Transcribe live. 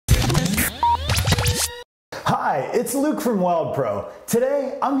Hi, it's Luke from Weldpro.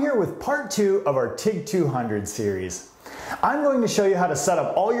 Today, I'm here with part 2 of our TIG 200 series. I'm going to show you how to set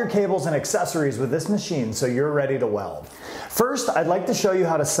up all your cables and accessories with this machine so you're ready to weld. First, I'd like to show you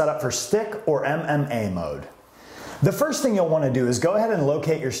how to set up for stick or MMA mode. The first thing you'll want to do is go ahead and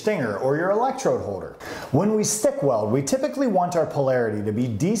locate your stinger or your electrode holder. When we stick weld, we typically want our polarity to be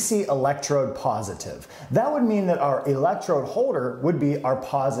DC electrode positive. That would mean that our electrode holder would be our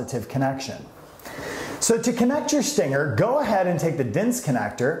positive connection. So to connect your stinger, go ahead and take the DINS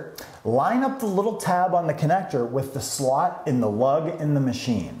connector, line up the little tab on the connector with the slot in the lug in the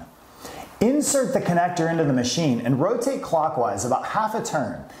machine. Insert the connector into the machine and rotate clockwise about half a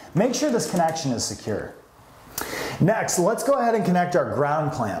turn. Make sure this connection is secure. Next, let's go ahead and connect our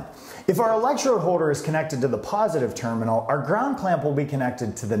ground clamp. If our electrode holder is connected to the positive terminal, our ground clamp will be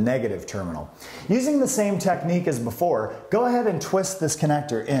connected to the negative terminal. Using the same technique as before, go ahead and twist this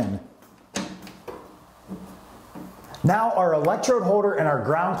connector in. Now our electrode holder and our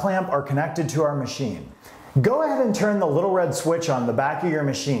ground clamp are connected to our machine. Go ahead and turn the little red switch on the back of your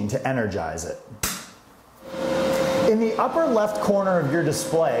machine to energize it. In the upper left corner of your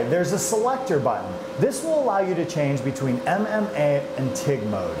display, there's a selector button. This will allow you to change between MMA and TIG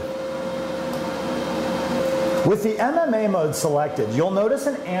mode. With the MMA mode selected, you'll notice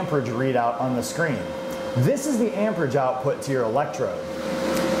an amperage readout on the screen. This is the amperage output to your electrode.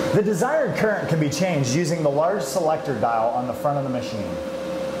 The desired current can be changed using the large selector dial on the front of the machine.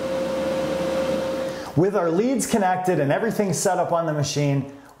 With our leads connected and everything set up on the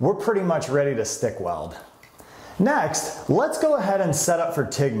machine, we're pretty much ready to stick weld. Next, let's go ahead and set up for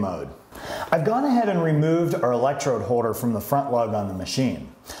TIG mode. I've gone ahead and removed our electrode holder from the front lug on the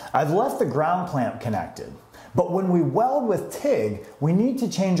machine. I've left the ground clamp connected. But when we weld with TIG, we need to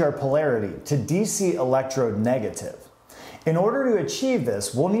change our polarity to DC electrode negative. In order to achieve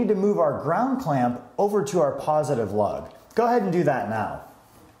this, we'll need to move our ground clamp over to our positive lug. Go ahead and do that now.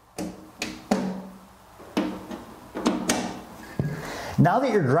 Now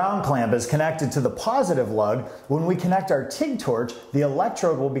that your ground clamp is connected to the positive lug, when we connect our TIG torch, the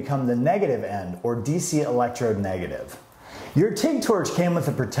electrode will become the negative end, or DC electrode negative. Your TIG torch came with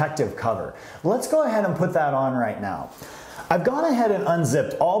a protective cover. Let's go ahead and put that on right now. I've gone ahead and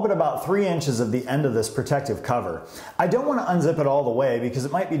unzipped all but about 3 inches of the end of this protective cover. I don't want to unzip it all the way because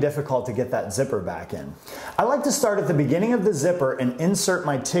it might be difficult to get that zipper back in. I like to start at the beginning of the zipper and insert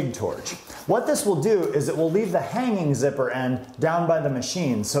my TIG torch. What this will do is it will leave the hanging zipper end down by the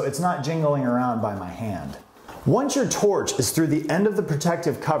machine so it's not jingling around by my hand. Once your torch is through the end of the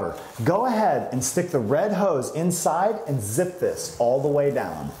protective cover, go ahead and stick the red hose inside and zip this all the way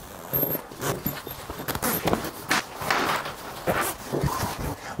down.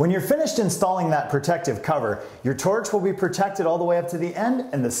 When you're finished installing that protective cover, your torch will be protected all the way up to the end,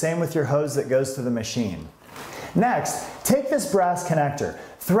 and the same with your hose that goes to the machine. Next, take this brass connector,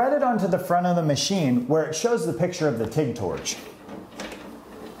 thread it onto the front of the machine where it shows the picture of the TIG torch.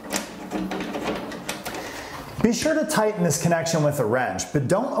 Be sure to tighten this connection with a wrench, but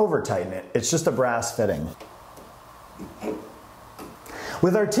don't over tighten it, it's just a brass fitting.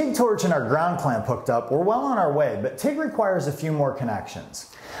 With our TIG torch and our ground clamp hooked up, we're well on our way, but TIG requires a few more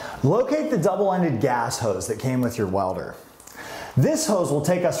connections. Locate the double-ended gas hose that came with your welder. This hose will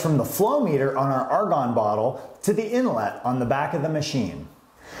take us from the flow meter on our argon bottle to the inlet on the back of the machine.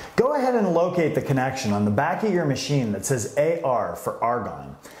 Go ahead and locate the connection on the back of your machine that says AR for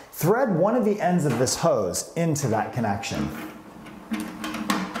argon. Thread one of the ends of this hose into that connection.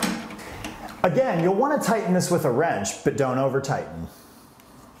 Again, you'll want to tighten this with a wrench, but don't over tighten.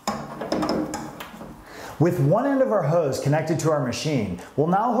 With one end of our hose connected to our machine, we'll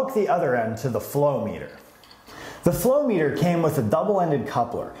now hook the other end to the flow meter. The flow meter came with a double-ended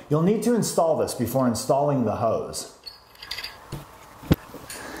coupler. You'll need to install this before installing the hose.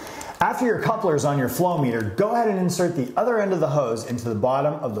 After your coupler is on your flow meter, go ahead and insert the other end of the hose into the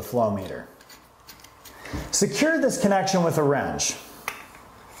bottom of the flow meter. Secure this connection with a wrench.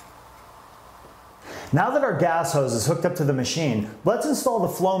 Now that our gas hose is hooked up to the machine, let's install the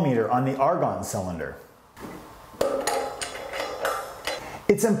flow meter on the argon cylinder.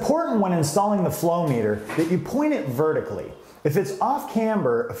 It's important when installing the flow meter that you point it vertically. If it's off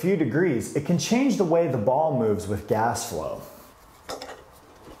camber a few degrees, it can change the way the ball moves with gas flow.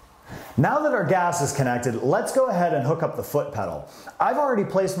 Now that our gas is connected, let's go ahead and hook up the foot pedal. I've already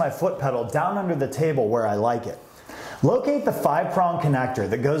placed my foot pedal down under the table where I like it. Locate the 5-prong connector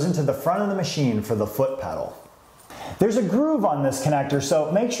that goes into the front of the machine for the foot pedal. There's a groove on this connector, so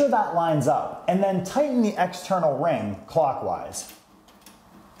make sure that lines up, and then tighten the external ring clockwise.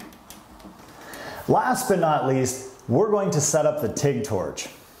 Last but not least, we're going to set up the TIG torch.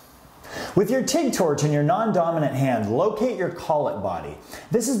 With your TIG torch in your non-dominant hand, locate your collet body.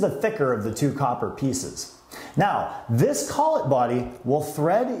 This is the thicker of the two copper pieces. Now, this collet body will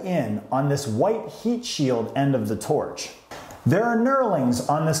thread in on this white heat shield end of the torch. There are knurlings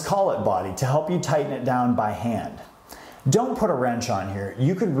on this collet body to help you tighten it down by hand. Don't put a wrench on here,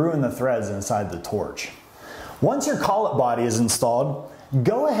 you could ruin the threads inside the torch. Once your collet body is installed,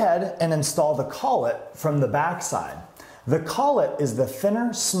 go ahead and install the collet from the back side. The collet is the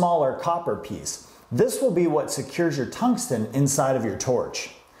thinner, smaller copper piece. This will be what secures your tungsten inside of your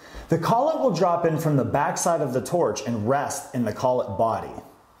torch. The collet will drop in from the back side of the torch and rest in the collet body.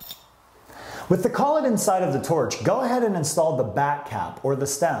 With the collet inside of the torch, go ahead and install the back cap or the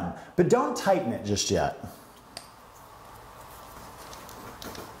stem, but don't tighten it just yet.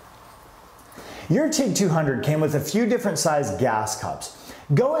 Your TIG 200 came with a few different size gas cups.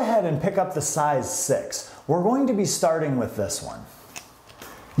 Go ahead and pick up the size 6. We're going to be starting with this one.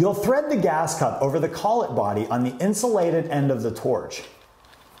 You'll thread the gas cup over the collet body on the insulated end of the torch.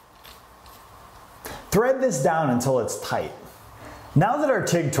 Thread this down until it's tight. Now that our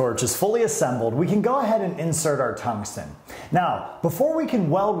TIG torch is fully assembled, we can go ahead and insert our tungsten. Now, before we can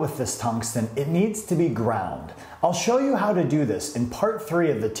weld with this tungsten, it needs to be ground. I'll show you how to do this in part 3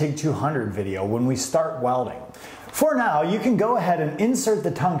 of the TIG 200 video when we start welding. For now, you can go ahead and insert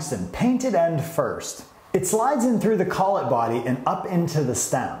the tungsten, painted end first. It slides in through the collet body and up into the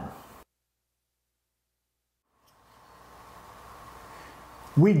stem.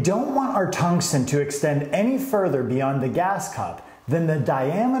 We don't want our tungsten to extend any further beyond the gas cup than the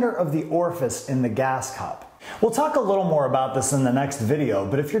diameter of the orifice in the gas cup. We'll talk a little more about this in the next video,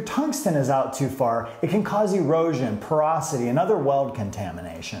 but if your tungsten is out too far, it can cause erosion, porosity, and other weld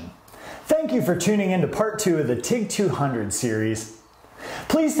contamination. Thank you for tuning in to part 2 of the TIG 200 series.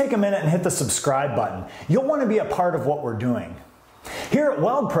 Please take a minute and hit the subscribe button. You'll want to be a part of what we're doing. Here at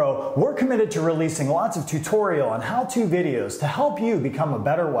Weldpro, we're committed to releasing lots of tutorial and how-to videos to help you become a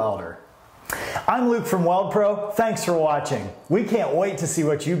better welder. I'm Luke from Weldpro. Thanks for watching. We can't wait to see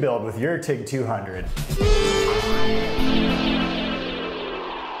what you build with your TIG 200.